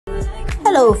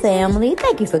Hello, family.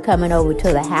 Thank you for coming over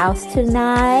to the house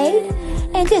tonight.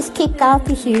 And just kick off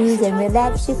your shoes and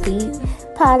relax your feet.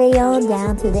 Party on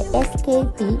down to the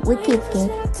SK beat. We're kicking.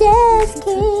 Just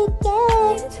kicking.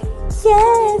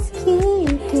 Just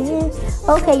kicking.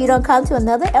 Okay, you don't come to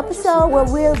another episode where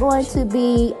we're going to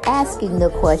be asking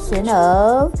the question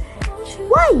of,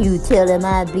 why you telling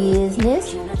my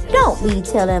business? Don't be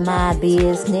telling my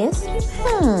business.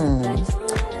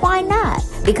 Why not?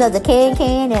 Because a can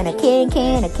and a can,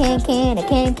 a can,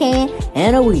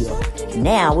 and a wheel.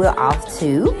 Now we're off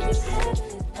to...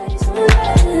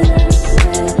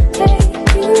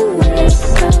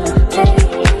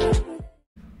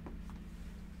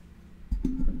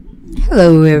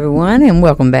 Hello everyone, and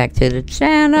welcome back to the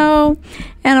channel.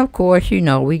 And of course, you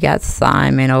know, we got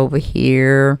Simon over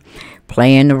here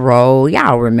playing the role.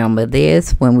 Y'all remember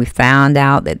this when we found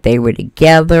out that they were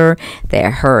together,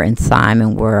 that her and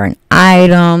Simon were an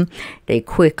item. They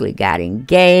quickly got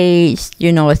engaged.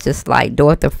 You know, it's just like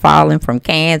Dorothy falling from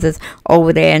Kansas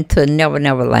over there into Never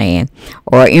Never Land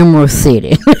or Emerald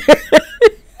City.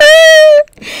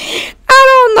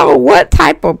 I don't know what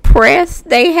type of press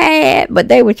they had, but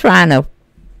they were trying to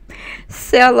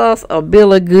sell us a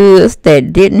bill of goods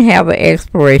that didn't have an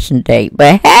expiration date.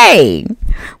 But hey,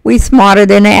 we smarter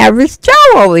than the average Joe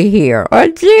over here, or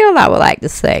Jill, I would like to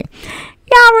say.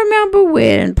 Y'all remember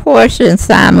when Porsha and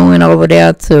Simon went over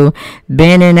there to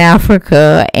Benin,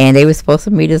 Africa, and they were supposed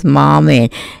to meet his mom,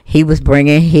 and he was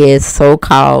bringing his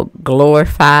so-called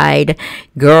glorified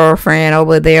girlfriend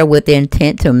over there with the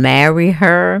intent to marry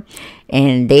her,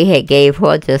 and they had gave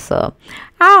her just a,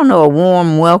 I don't know, a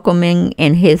warm welcoming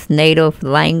in his native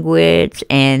language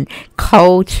and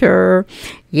culture.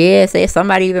 Yes,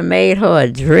 somebody even made her a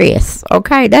dress.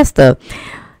 Okay, that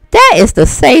is the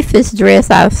safest dress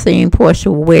I've seen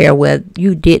Porsha wear where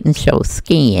you didn't show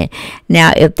skin.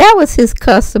 Now, if that was his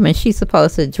custom and she's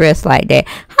supposed to dress like that,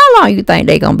 how long you think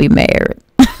they gonna be married?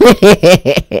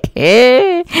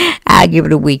 I'll give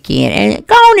it a weekend. And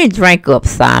go on and drink up,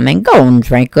 Simon. Go on and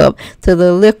drink up to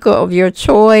the liquor of your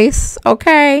choice.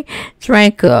 Okay?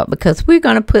 Drink up, because we're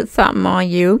going to put something on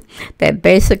you that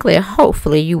basically,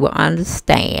 hopefully, you will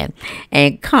understand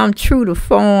and come true to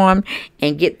form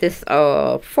and get this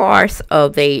farce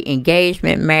of the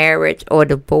engagement, marriage, or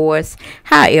divorce,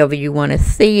 however you want to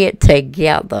see it,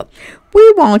 together.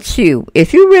 We want you,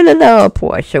 if you really love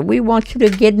Porsha, we want you to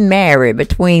get married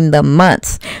between the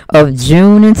months of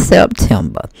June and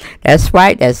September. That's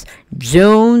right. That's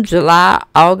June, July,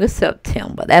 August,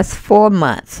 September. That's 4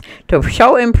 months to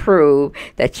show and prove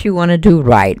that you want to do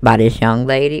right by this young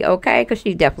lady, okay? Because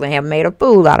she definitely have made a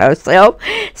fool out of herself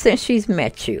since she's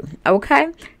met you, okay?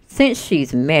 Since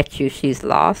she's met you, she's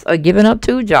lost or given up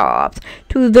 2 jobs,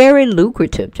 2 very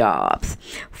lucrative jobs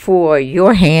for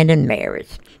your hand in marriage.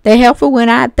 The heifer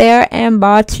went out there and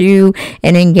bought you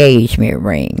an engagement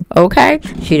ring. Okay,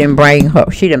 she didn't buy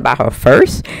her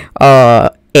first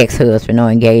ex-husband no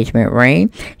engagement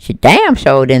ring. She damn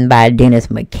sure didn't buy Dennis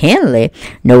McKinley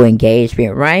no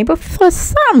engagement ring. But for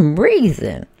some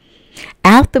reason,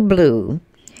 out the blue,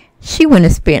 she went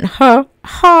and spent her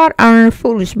hard-earned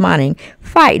foolish money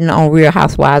fighting on Real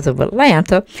Housewives of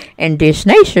Atlanta and Dish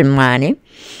Nation money.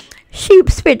 She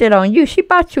spent it on you. She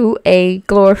bought you a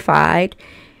glorified,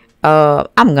 I'm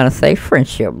going to say,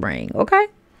 friendship ring, okay?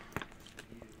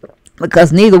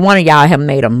 Because neither one of y'all have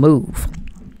made a move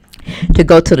to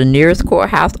go to the nearest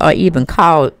courthouse or even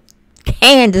call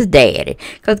Candace's daddy.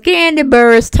 Because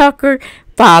Kandiburruss Tucker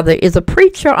father is a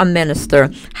preacher or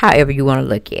minister, however you want to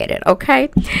look at it,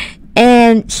 okay?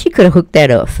 And she could have hooked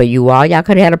that up for you all. Y'all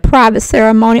could have had a private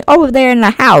ceremony over there in the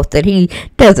house that he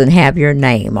doesn't have your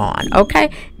name on,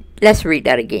 okay? Let's read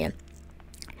that again.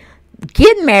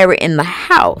 Get married in the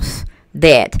house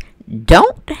that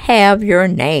don't have your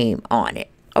name on it,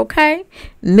 okay?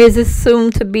 Mrs.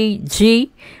 Soon-to-be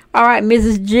G, all right,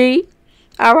 Mrs. G,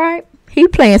 all right? He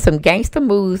playing some gangster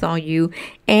moves on you,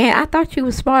 and I thought you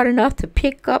were smart enough to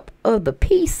pick up the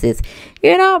pieces.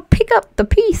 You know, pick up the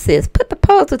pieces, put the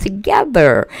puzzle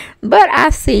together. But I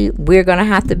see we're going to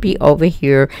have to be over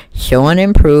here showing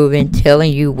and proving,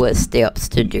 telling you what steps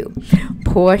to do.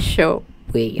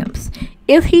 Porshawilliams.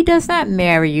 If he does not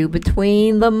marry you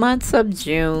between the months of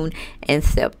June and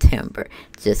September,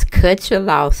 just cut your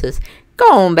losses.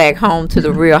 Go on back home to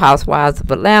the Real Housewives of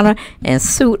Atlanta and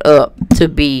suit up to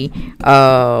be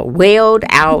wailed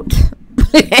out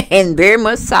and very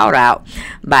much sought out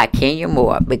by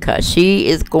Kenyamoore, because she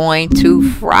is going to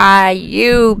fry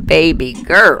you, baby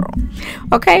girl.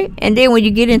 Okay, and then when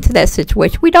you get into that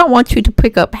situation, we don't want you to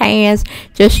pick up hands.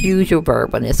 Just use your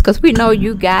verbalness, because we know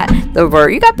you got the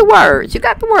you got the words. You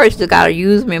got to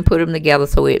use them and put them together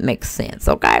so it makes sense.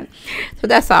 Okay, so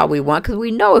that's all we want, because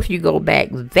we know if you go back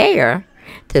there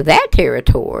to that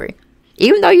territory,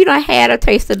 even though you done had a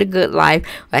taste of the good life,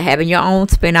 or having your own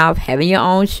spinoff, having your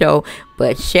own show,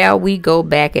 but shall we go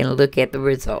back and look at the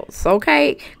results?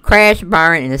 Okay, crash,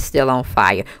 burn, and it's still on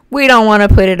fire. We don't want to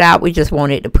put it out. We just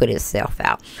want it to put itself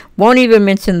out. Won't even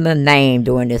mention the name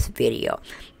during this video.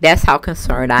 That's how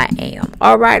concerned I am.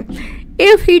 All right.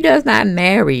 If he does not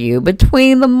marry you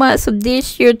between the months of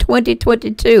this year,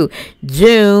 2022,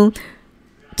 June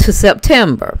to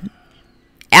September.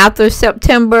 After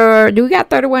September, do we got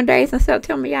 31 days in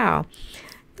September, y'all?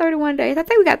 31 days. I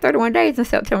think we got 31 days in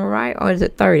September, right? Or is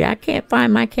it 30? I can't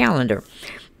find my calendar.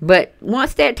 But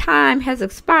once that time has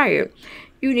expired,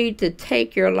 you need to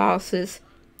take your losses,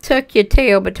 tuck your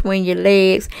tail between your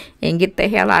legs, and get the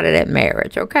hell out of that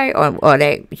marriage, okay? Or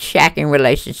that shacking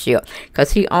relationship.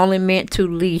 Because he only meant to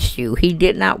lease you. He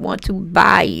did not want to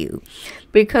buy you.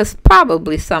 Because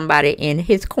probably somebody in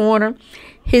his corner,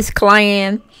 his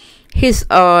clan, his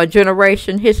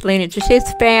generation, his lineage, his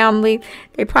family,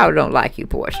 they probably don't like you,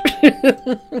 Porsha.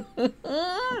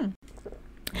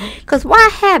 Because why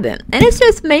haven't? And it's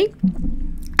just me.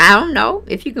 I don't know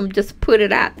if you can just put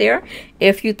it out there.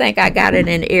 If you think I got it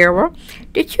in error,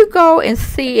 did you go and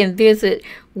see and visit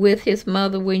with his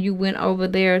mother when you went over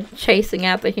there chasing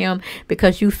after him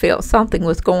because you felt something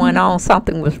was going on,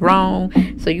 something was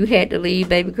wrong, so you had to leave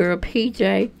baby girl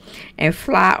PJ and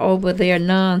fly over there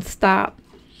nonstop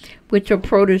with your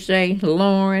protege,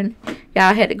 Lauren?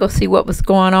 Y'all had to go see what was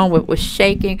going on, what was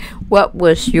shaking, what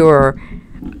was your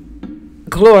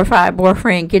glorified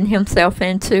boyfriend getting himself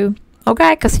into,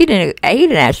 okay? Because he didn't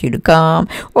ask you to come,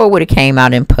 or it would have came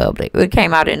out in public. It would have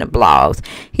came out in the blogs.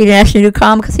 He didn't ask you to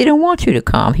come because he didn't want you to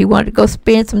come. He wanted to go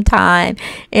spend some time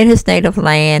in his native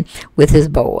land with his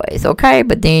boys, okay?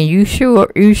 But then you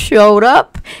showed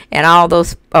up, and all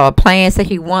those plans that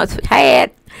he once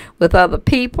had with other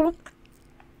people,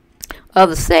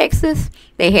 other sexes,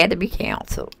 they had to be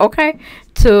canceled, okay,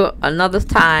 to another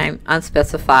time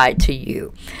unspecified to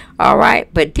you. All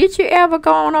right, but did you ever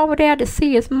go on over there to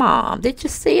see his mom? Did you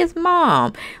see his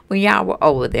mom when y'all were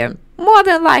over there? More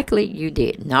than likely you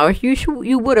did. Now,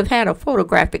 you would have had a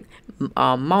photographic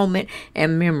moment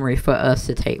and memory for us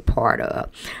to take part of.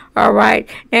 All right,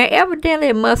 now evidently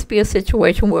it must be a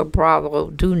situation where Bravo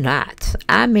do not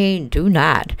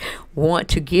want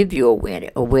to give you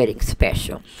a wedding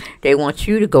special. They want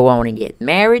you to go on and get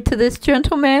married to this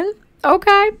gentleman,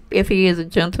 okay, if he is a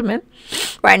gentleman.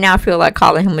 Right now I feel like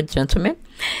calling him a gentleman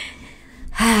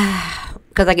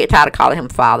because I get tired of calling him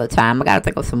FatherTime. I gotta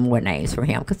think of some more names for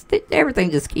him, because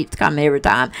everything just keeps coming every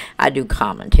time I do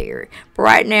commentary. But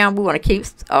right now we want to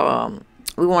keep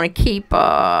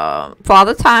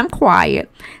FatherTime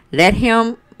quiet. Let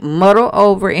him muddle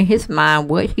over in his mind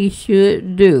what he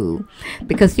should do,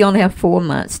 because he only have 4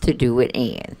 months to do it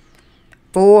in.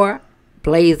 4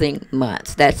 blazing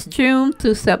months. That's June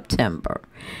to September.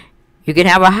 You can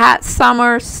have a hot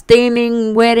summer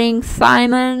steaming wedding,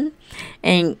 Simon,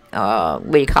 and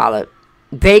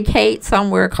vacate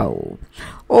somewhere cold.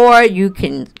 Or you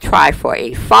can try for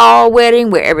a fall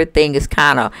wedding where everything is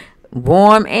kind of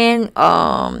warm and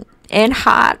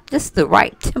hot, just the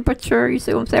right temperature. You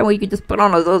see what I'm saying? Where you can just put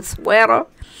on a little sweater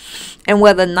and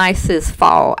wear the nicest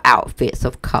fall outfits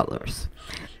of colors.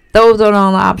 Those are the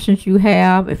only options you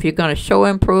have if you're going to show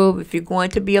and prove, if you're going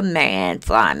to be a man,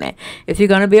 Simon, if you're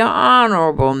going to be an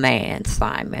honorable man,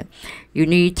 Simon. You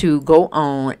need to go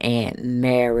on and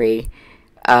marry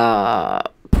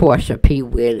Porsha P.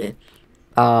 Willie,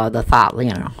 the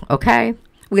Thoughtleaner, okay?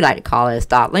 We like to call it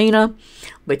Thoughtleaner,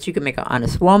 but you can make an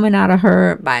honest woman out of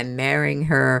her by marrying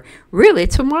her really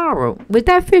tomorrow. Would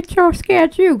that fit your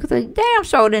schedule? Because the damn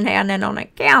show didn't have nothing on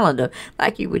that calendar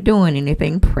like you were doing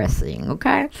anything pressing,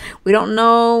 okay? We don't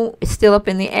know. It's still up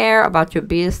in the air about your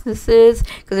businesses,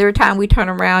 because every time we turn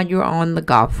around, you're on the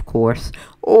golf course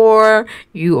or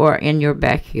you are in your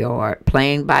backyard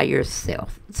playing by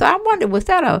yourself. So I wonder, was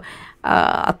that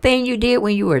a thing you did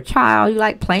when you were a child? You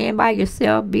like playing by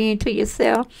yourself, being to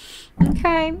yourself?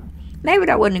 Okay, maybe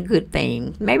that wasn't a good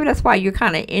thing. Maybe that's why you're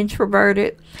kind of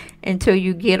introverted until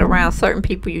you get around certain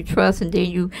people you trust, and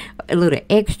then you a little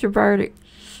extroverted.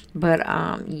 But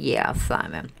yeah,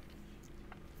 Simon,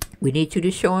 we need you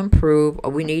to show and prove,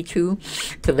 or we need you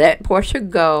to let Porsha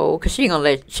go, because she ain't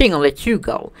gonna let you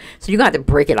go. So you're gonna have to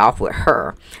break it off with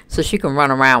her so she can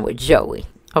run around with Joey.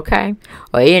 okay,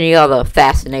 or any other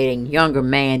fascinating younger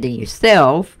man than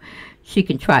yourself, she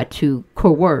can try to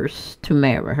coerce to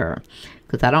marry her.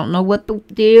 Because I don't know what the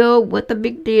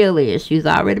big deal is. She's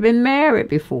already been married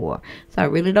before. So I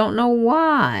really don't know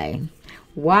why.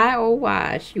 Why, oh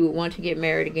why she would want to get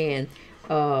married again.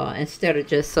 Instead of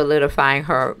just solidifying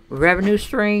her revenue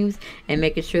streams and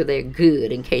making sure they're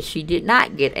good in case she did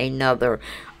not get another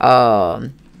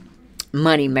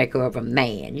money maker of a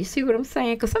man. You see what I'm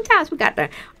saying? Because sometimes we got to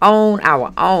own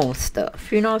our own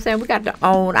stuff. You know what I'm saying? We got to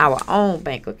own our own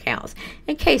bank accounts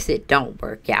in case it don't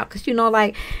work out. Because, you know,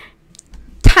 like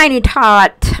Tiny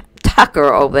Todd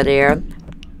Tucker over there,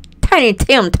 Tiny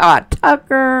Tim Todd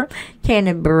Tucker,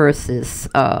 Kandiburruss,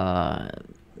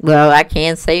 well, I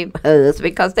can't say husband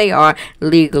because they are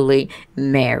legally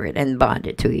married and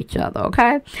bonded to each other,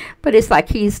 okay? But it's like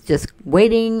he's just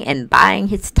waiting and buying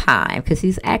his time because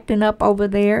he's acting up over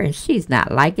there and she's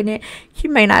not liking it. She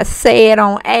may not say it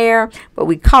on air, but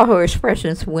we caught her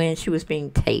expressions when she was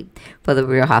being taped for the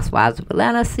Real Housewives of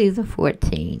Atlanta season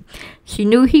 14. She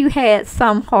knew he had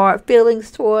some hard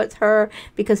feelings towards her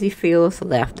because he feels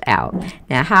left out.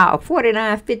 Now, how a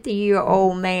 49,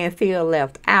 50-year-old man feel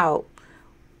left out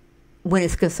when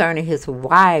it's concerning his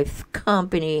wife's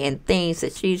company and things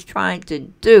that she's trying to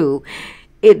do,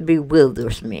 it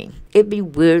bewilders me. It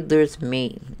bewilders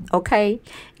me, okay?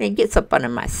 And it gets up under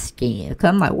my skin. Because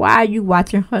I'm like, why are you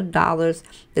watching her dollars,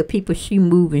 the people she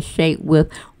move and shake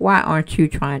with? Why aren't you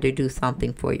trying to do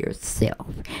something for yourself?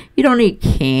 You don't need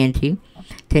Kandi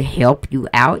to help you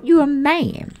out. You're a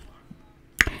man.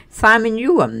 Simon,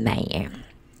 you a man.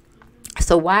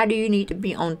 So why do you need to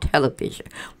be on television?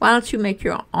 Why don't you make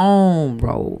your own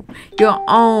role, your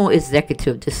own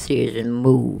executive decision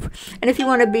move? And if you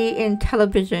want to be in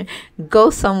television, go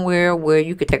somewhere where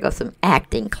you could take up some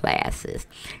acting classes.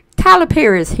 Tyler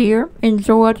Perry is here in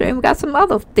Georgia, and we got some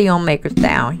other filmmakers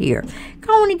down here.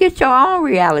 Go on and get your own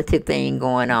reality thing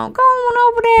going on. Go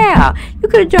on over there. You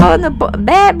could join the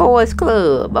Bad Boys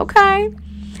Club, okay?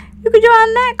 You could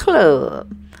join that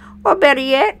club. Or better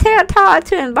yet, tell Todd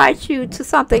to invite you to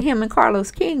something him and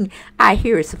Carlos King, I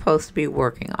hear, is supposed to be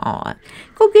working on.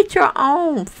 Go get your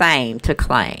own fame to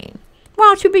claim. Why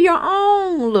don't you be your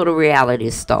own little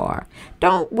reality star?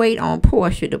 Don't wait on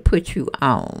Porsha to put you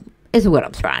on, is what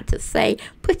I'm trying to say.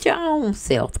 Put your own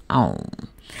self on.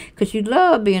 Because you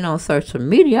love being on social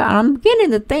media. And I'm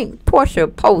beginning to think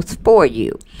Porsha posts for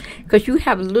you. Because you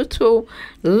have little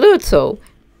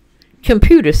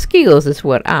computer skills is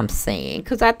what I'm saying,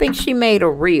 because I think she made a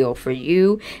reel for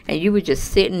you and you were just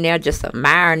sitting there just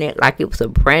admiring it like it was a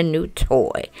brand new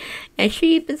toy. And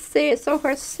she even said so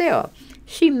herself.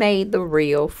 She made the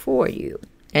reel for you.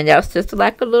 And that's just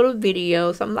like a little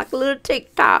video, something like a little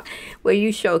TikTok where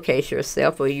you showcase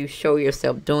yourself or you show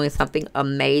yourself doing something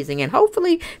amazing. And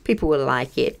hopefully people will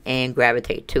like it and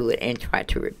gravitate to it and try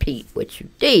to repeat what you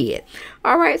did.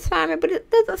 All right, Simon, but it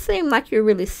doesn't seem like you're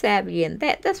really savvy in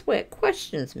that. That's what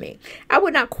questions me. I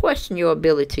would not question your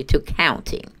ability to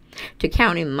counting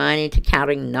money, to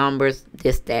counting numbers,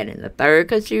 this, that, and the third,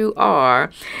 because you are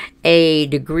a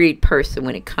degreed person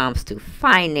when it comes to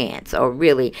finance or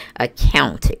really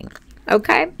accounting.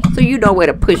 Okay, so you know where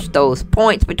to push those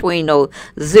points between those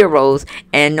zeros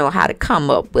and know how to come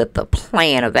up with a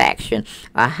plan of action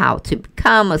or how to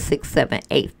become a 6, 7,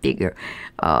 8 figure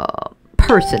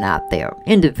person out there,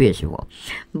 individual.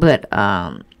 But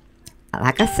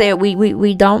like I said,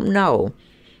 we don't know.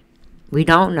 We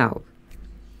don't know.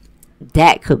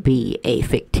 That could be a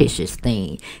fictitious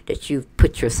thing that you've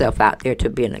put yourself out there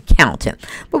to be an accountant.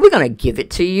 But we're going to give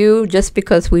it to you just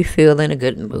because we feel in a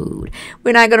good mood.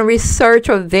 We're not going to research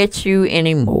or vet you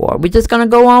anymore. We're just going to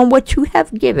go on what you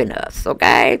have given us,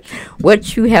 okay?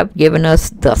 What you have given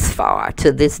us thus far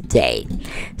to this day.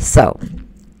 So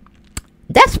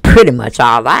that's pretty much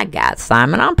all I got,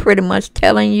 Simon. I'm pretty much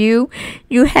telling you,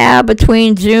 you have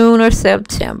between June or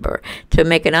September to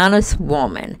make an honest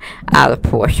woman out of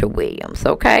Porsha Williams,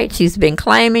 okay? She's been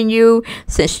claiming you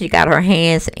since she got her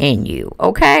hands in you,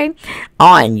 okay?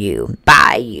 On you,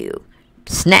 by you,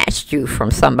 snatched you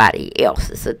from somebody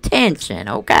else's attention,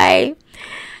 okay?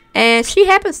 And she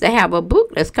happens to have a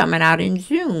book that's coming out in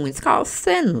June. It's called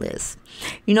Sinless.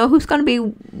 You know who's going to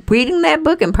be reading that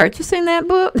book and purchasing that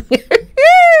book?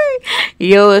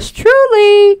 Yours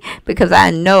truly. Because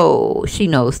I know she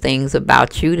knows things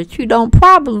about you that you don't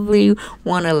probably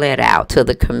want to let out to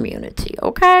the community.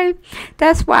 Okay?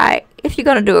 That's why if you're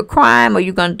going to do a crime or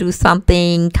you're going to do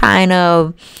something kind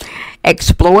of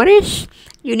exploitish,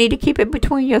 you need to keep it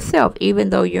between yourself,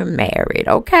 even though you're married,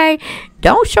 okay?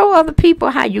 Don't show other people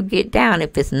how you get down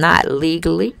if it's not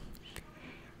legally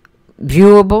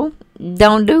viewable.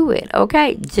 don't do it,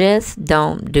 okay? Just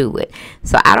don't do it.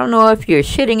 So I don't know if you're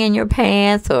shitting in your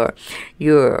pants or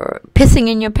you're pissing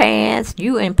in your pants,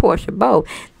 you and Porsha both,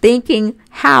 thinking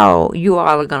how you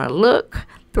all are going to look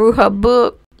through her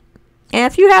book. And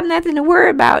if you have nothing to worry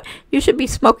about, you should be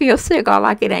smoking your cigar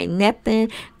like it ain't nothing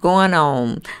going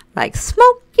on. Like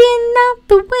smoking out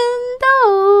the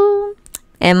window.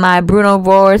 And my Bruno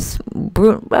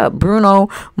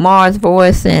Mars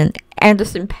voice and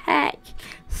Anderson .Paak,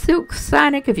 Silk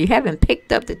Sonic. If you haven't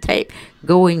picked up the tape,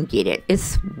 go and get it.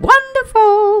 It's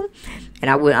wonderful.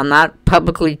 And I'm not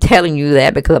publicly telling you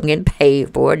that because I'm getting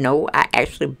paid for it. No, I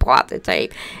actually bought the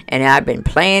tape. And I've been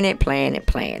playing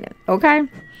it. Okay?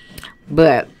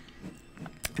 But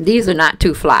these are not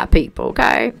two fly people,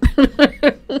 okay?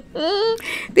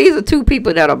 These are two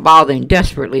people that are bothering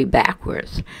desperately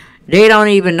backwards. They don't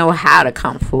even know how to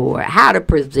come forward, how to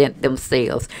present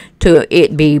themselves to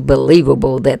it be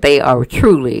believable that they are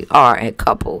truly are a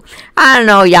couple. I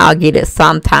know y'all get it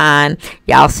sometime.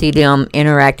 Y'all see them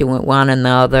interacting with one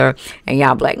another, and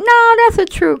y'all be like, no, that's a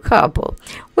true couple.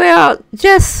 Well,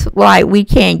 just like we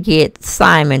can't get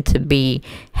Simon to be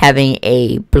having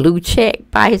a blue check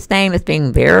by his name as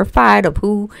being verified of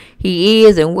who he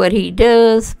is and what he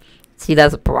does. See,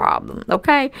 that's a problem,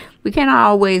 okay? We can't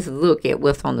always look at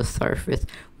what's on the surface.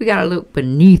 We got to look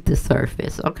beneath the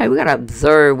surface, okay? We got to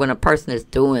observe when a person is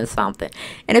doing something.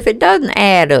 And if it doesn't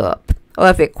add up, or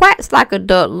if it quacks like a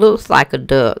duck, looks like a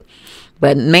duck,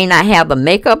 but may not have the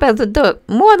makeup as a duck,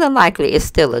 more than likely it's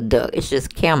still a duck. It's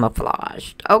just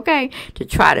camouflaged, okay? To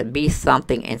try to be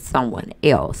something and someone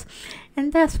else.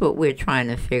 And that's what we're trying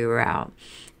to figure out.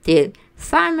 Did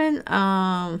Simon,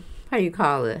 how do you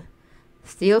call it?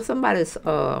 Steal somebody's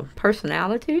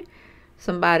personality,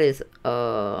 somebody's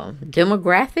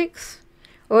demographics,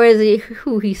 or is he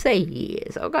who he say he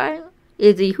is? Okay,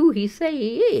 is he who he say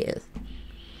he is?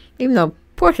 Even though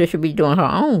Porsha should be doing her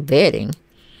own vetting,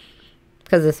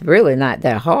 because it's really not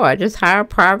that hard. Just hire a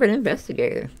private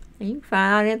investigator, and you can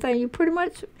find out anything. You pretty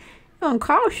much, it won't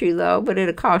cost you though, but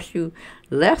it'll cost you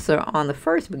lesser on the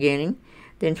first beginning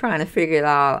than trying to figure it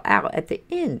all out at the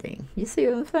ending. You see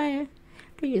what I'm saying?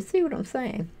 Do you see what I'm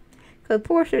saying? Because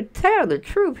Porsha, tell the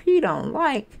truth, he don't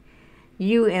like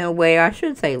you in a way, I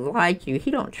should say like you. He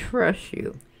don't trust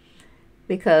you.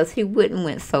 Because he wouldn't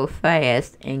went so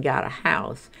fast and got a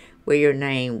house where your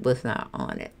name was not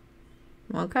on it.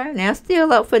 Okay? Now,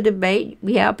 still up for debate.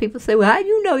 We have people say, well, how do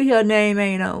you know her name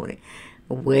ain't on it?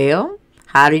 Well,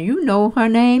 how do you know her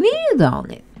name is on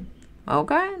it?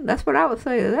 Okay? That's what I would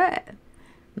say to that.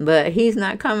 But he's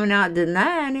not coming out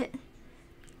denying it.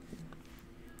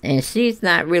 And she's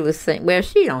not really saying, well,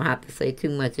 she don't have to say too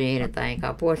much of anything.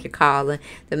 Because Porsha calling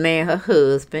the man her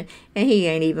husband, and he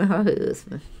ain't even her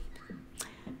husband.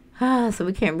 So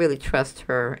we can't really trust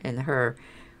her and her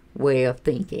way of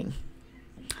thinking.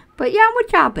 But y'all,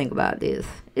 what y'all think about this?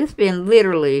 It's been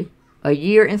literally a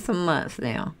year and some months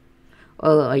now.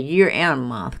 Or a year and a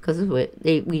month. Because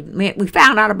we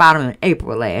found out about him in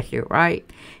April last year, right?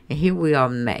 And here we are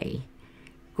May.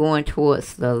 Going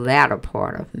towards the latter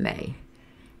part of May.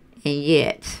 And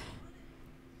yet,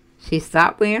 she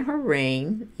stopped wearing her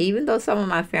ring, even though some of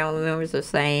my family members are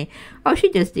saying, oh,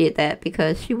 she just did that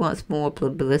because she wants more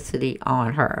publicity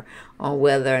on her, on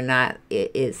whether or not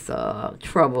it is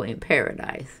trouble in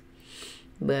paradise.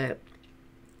 But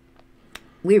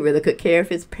we really could care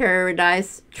if it's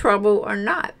paradise trouble or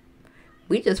not.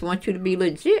 We just want you to be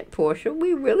legit, Porsha.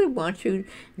 We really want you,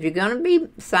 if you're going to be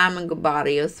Simon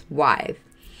Gabardio's wife,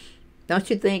 don't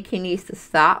you think he needs to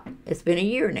stop? It's been a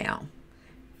year now.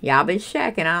 Y'all been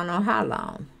shacking I don't know how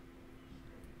long.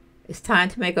 It's time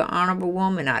to make an honorable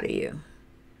woman out of you.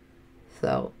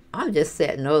 So I'm just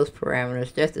setting those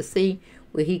parameters just to see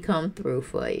will he come through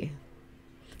for you.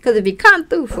 Because if he come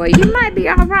through for you, he might be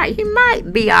all right. He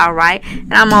might be all right.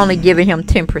 And I'm only giving him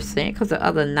 10% because the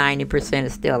other 90%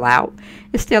 is still out.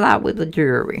 It's still out with the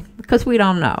jury. Because we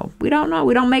don't know. We don't know.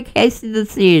 We don't make hasty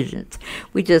decisions.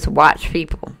 We just watch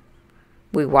people.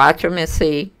 We watch them and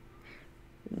see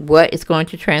what is going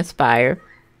to transpire.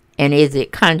 And is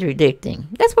it contradicting?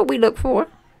 That's what we look for.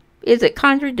 Is it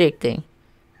contradicting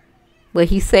what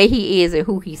he say he is and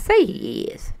who he say he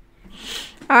is?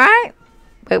 All right?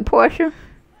 But Porsha,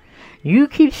 you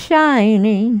keep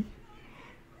shining.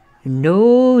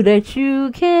 Know that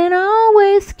you can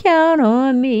always count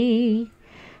on me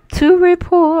to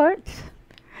report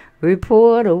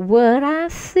of what I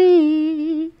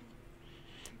see.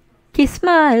 Keep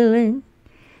smiling,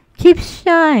 keep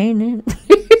shining.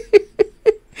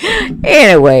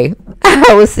 Anyway,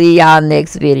 I will see y'all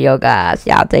next video, guys.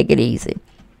 Y'all take it easy.